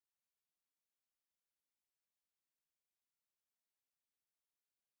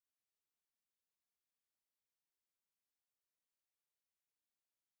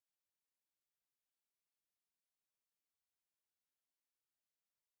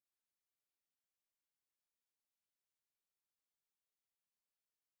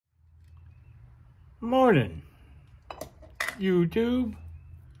Morning, YouTube,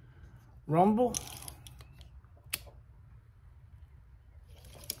 Rumble.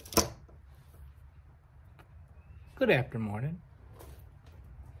 Good after morning.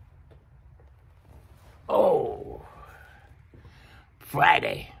 Oh,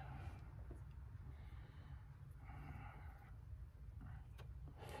 Friday.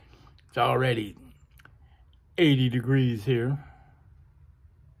 It's already 80 degrees here.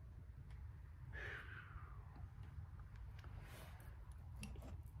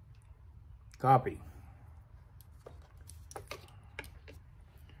 Coffee.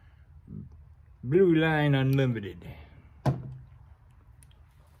 Blue Line Unlimited.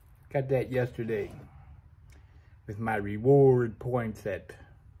 Got that yesterday with my reward points at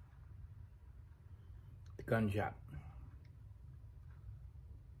the gun shop.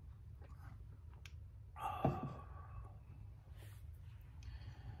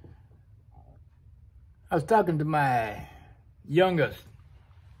 I was talking to my youngest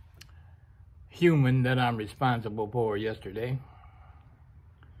human that I'm responsible for yesterday.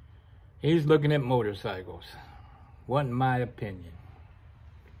 He's looking at motorcycles. Wasn't my opinion.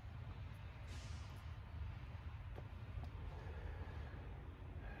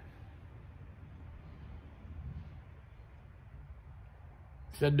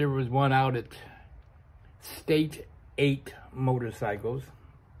 Said there was one out at State 8 Motorcycles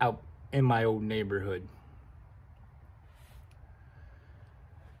out in my old neighborhood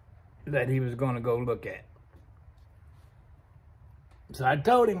that he was going to go look at. So I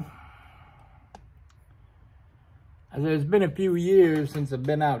told him, I said, it's been a few years since I've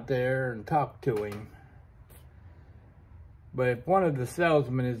been out there and talked to him. But if one of the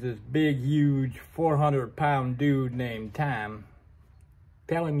salesmen is this big, huge, 400-pound dude named Tom,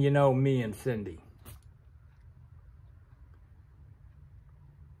 tell him you know me and Cindy.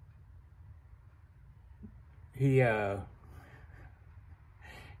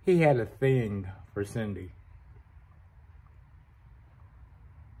 He had a thing for Cindy.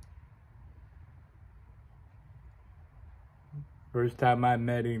 First time I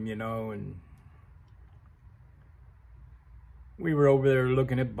met him, you know, and we were over there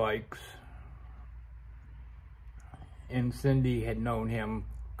looking at bikes. And Cindy had known him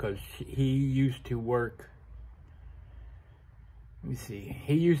because he used to work, let me see,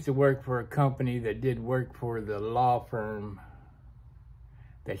 he used to work for a company that did work for the law firm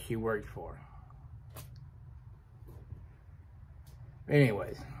that she worked for.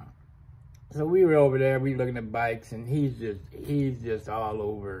 Anyways, so we were over there, we looking at bikes, and he's just all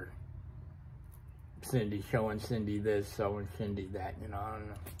over Cindy, showing Cindy this, showing Cindy that, you know, I don't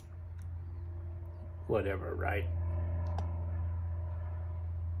know. Whatever, right?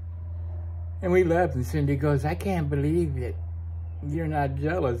 And we left, and Cindy goes, I can't believe that you're not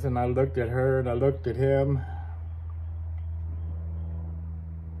jealous. And I looked at her, and I looked at him.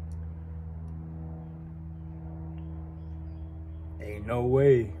 Ain't no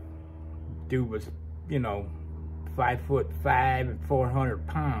way. Dude was, you know, 5'5" and 400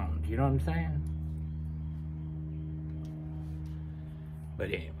 pounds. You know what I'm saying? But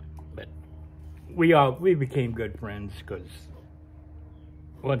anyway, we became good friends because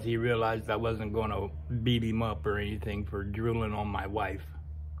once he realized I wasn't going to beat him up or anything for drooling on my wife.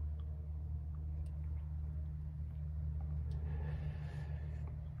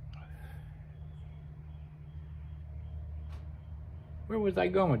 Where was I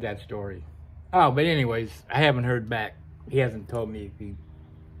going with that story? Oh, but anyways, I haven't heard back. He hasn't told me if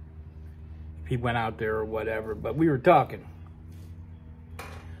he went out there or whatever, but we were talking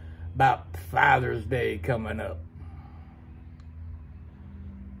about Father's Day coming up.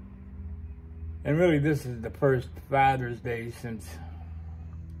 And really, this is the first Father's Day since,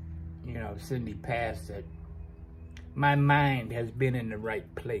 you know, Cindy passed that my mind has been in the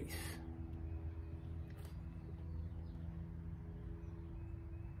right place.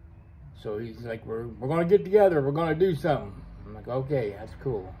 So he's like, we're going to get together. We're going to do something. I'm like, okay, that's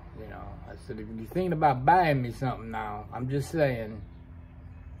cool. You know, I said, if you're thinking about buying me something now, I'm just saying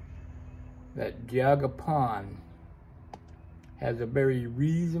that Geauga Pawn has a very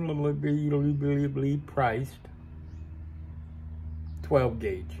reasonably priced 12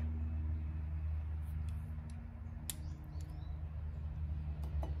 gauge.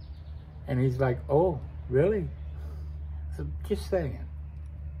 And he's like, oh, really? So just saying.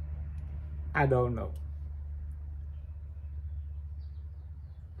 I don't know.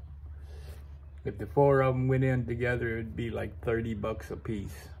 If the four of them went in together, it'd be like 30 bucks a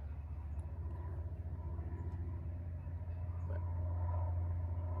piece.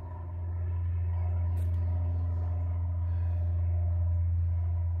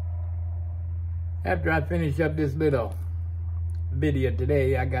 After I finish up this little video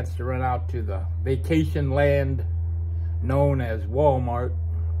today, I got to run out to the vacation land known as Walmart.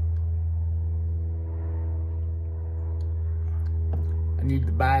 I need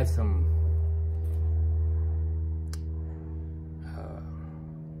to buy some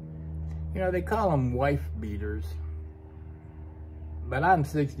you know, they call them wife beaters, but I'm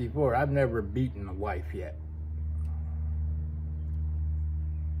 64. I've never beaten a wife yet,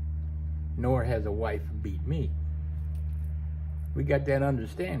 nor has a wife beat me. We got that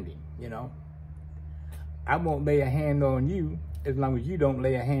understanding, you know. I won't lay a hand on you as long as you don't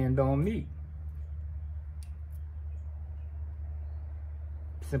lay a hand on me.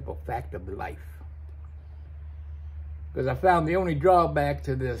 Simple fact of life. Because I found the only drawback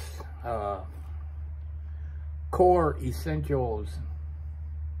to this Core Essentials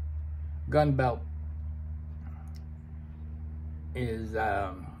gun belt is,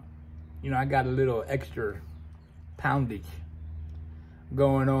 you know, I got a little extra poundage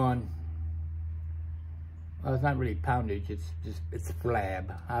going on. Well, it's not really poundage, it's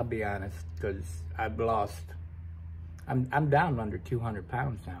flab. I'll be honest, because I've lost, I'm down under 200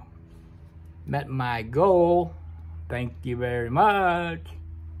 pounds now. Met my goal. Thank you very much.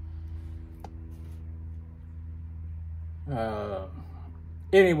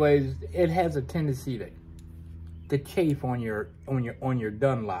 Anyways, it has a tendency to chafe on your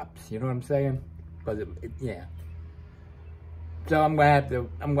Dunlops. You know what I'm saying? Because yeah. So I'm gonna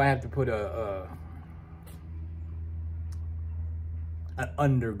have to put an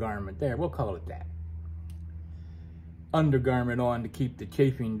undergarment there. We'll call it that. Undergarment on to keep the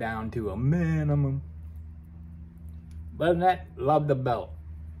chafing down to a minimum. Other than that, love the belt.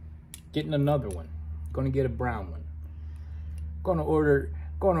 Getting another one. Gonna get a brown one. Gonna order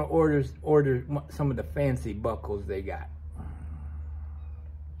some of the fancy buckles they got.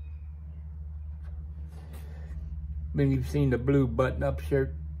 When you've seen the blue button-up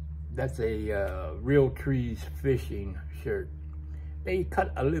shirt, that's a Real Trees fishing shirt. They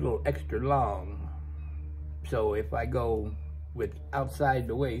cut a little extra long, so if I go with outside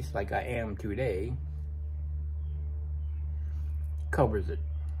the waist like I am today, covers it.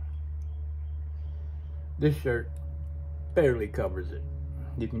 This shirt barely covers it.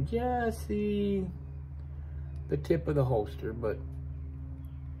 You can just see the tip of the holster, but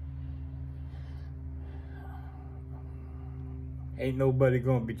ain't nobody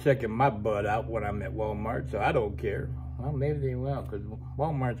gonna be checking my butt out when I'm at Walmart, so I don't care. Well, maybe they will, because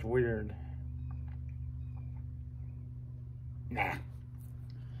Walmart's weird. Nah.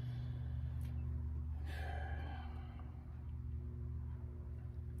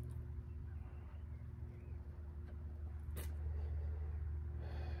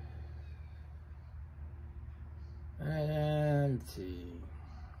 And let's see,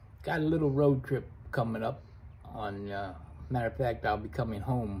 got a little road trip coming up on, matter of fact, I'll be coming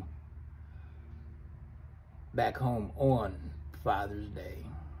home, back home on Father's Day.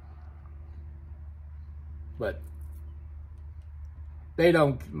 But they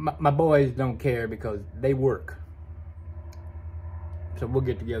don't, my boys don't care because they work. So we'll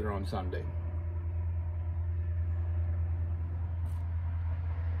get together on Sunday.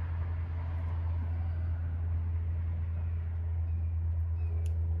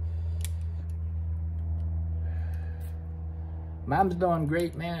 Mom's doing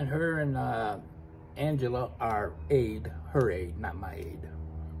great, man. Her and Angela, our aide, her aide, not my aide.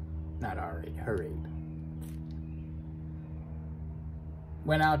 Not our aide, her aide.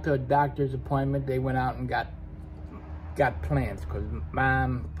 Went out to a doctor's appointment. They went out and got plants, because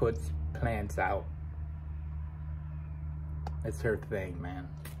Mom puts plants out. It's her thing, man.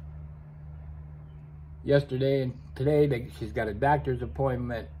 Yesterday and today, she's got a doctor's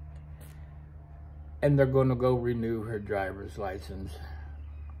appointment, and they're going to go renew her driver's license.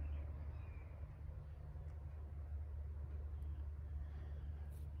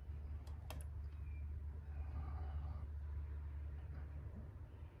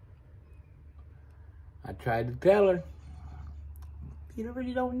 I tried to tell her, you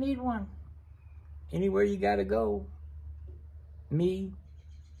really don't need one. Anywhere you gotta go. Me,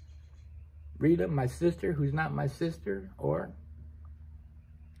 Rita, my sister, who's not my sister, or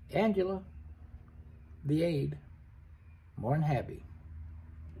Angela, the aide, more than happy.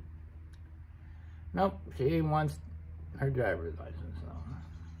 Nope, she wants her driver's license, so.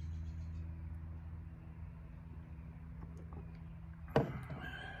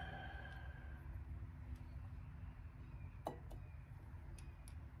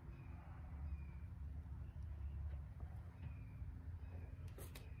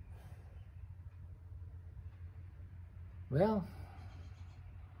 Well,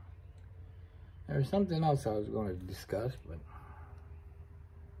 There's something else I was going to discuss, but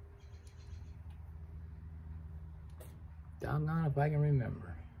doggone if I can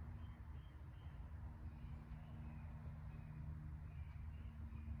remember.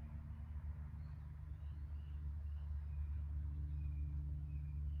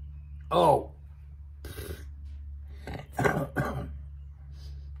 Oh.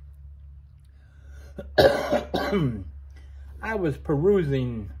 I was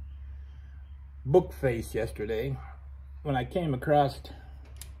perusing Bookface yesterday when I came across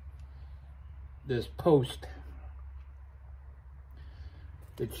this post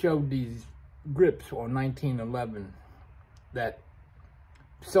that showed these grips on 1911 that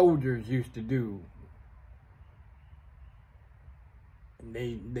soldiers used to do. And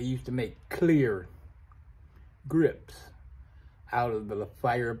they used to make clear grips out of the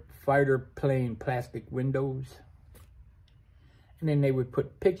fighter plane plastic windows. And then they would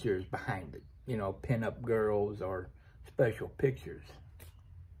put pictures behind it, you know, pin-up girls or special pictures.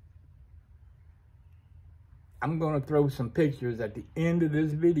 I'm going to throw some pictures at the end of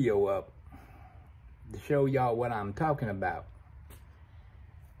this video up to show y'all what I'm talking about.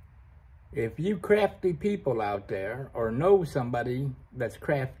 If you crafty people out there, or know somebody that's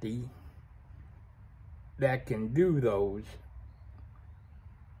crafty that can do those,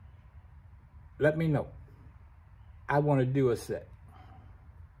 let me know. I want to do a set,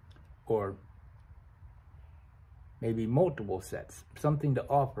 or maybe multiple sets, something to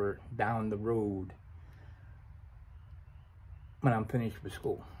offer down the road when I'm finished with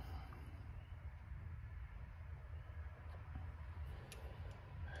school.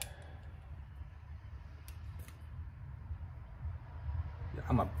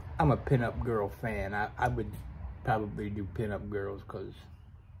 I'm a pinup girl fan. I would probably do pinup girls because,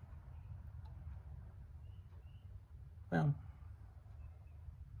 well,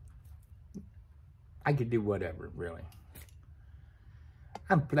 I could do whatever, really.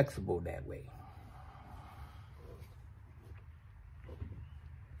 I'm flexible that way.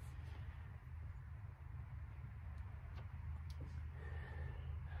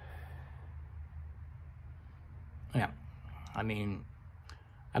 Yeah, I mean,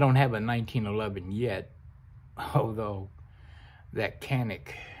 I don't have a 1911 yet, although that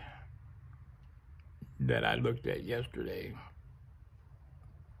Canic that I looked at yesterday,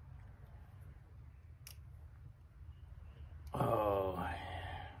 oh,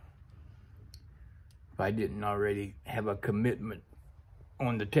 if I didn't already have a commitment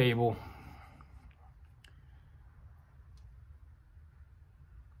on the table,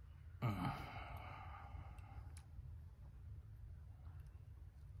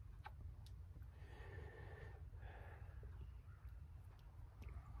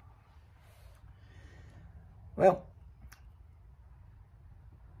 well,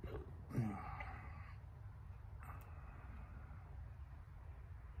 if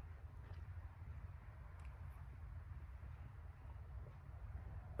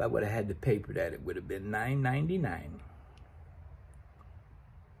I would have had to pay for that, it would have been $9.99.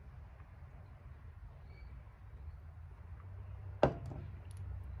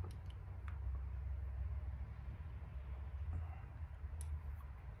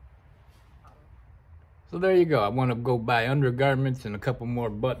 So there you go. I want to go buy undergarments and a couple more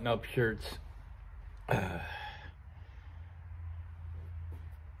button-up shirts. And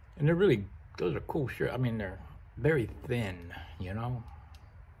they're really, those are cool shirts. I mean, they're very thin, you know.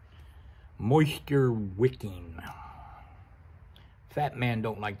 Moisture wicking. Fat man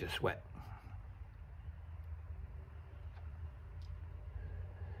don't like to sweat.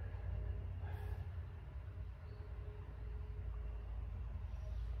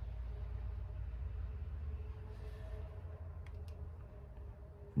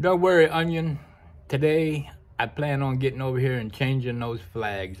 Don't worry, Onion. Today, I plan on getting over here and changing those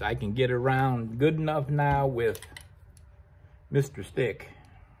flags. I can get around good enough now with Mr. Stick.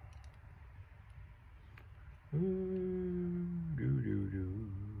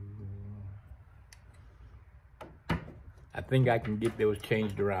 I think I can get those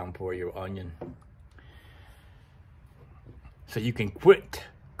changed around for you, Onion. So you can quit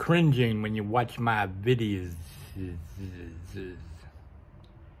cringing when you watch my videos.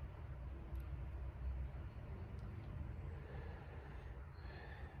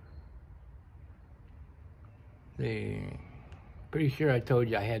 Pretty sure I told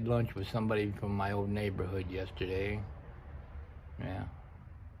you I had lunch with somebody from my old neighborhood yesterday. Yeah.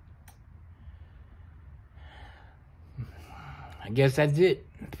 I guess that's it.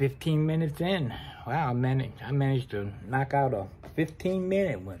 15 minutes in. Wow, I managed to knock out a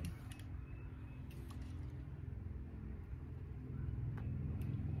 15-minute one.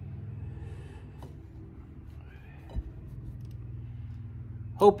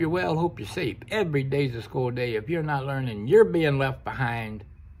 Hope you're well, hope you're safe. Every day's a school day. If you're not learning, you're being left behind.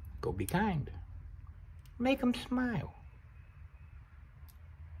 Go be kind. Make them smile.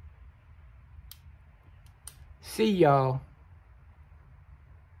 See y'all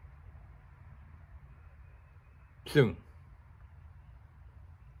soon.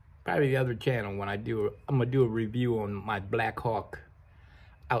 Probably the other channel when I'm gonna do a review on my Black Hawk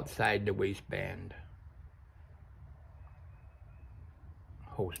outside the waistband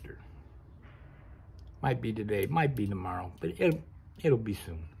holster. Might be today, might be tomorrow, but it'll be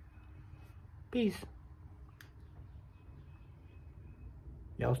soon. Peace.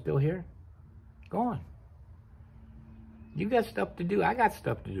 Y'all still here? Go on. You got stuff to do. I got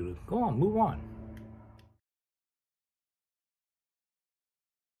stuff to do. Go on, move on.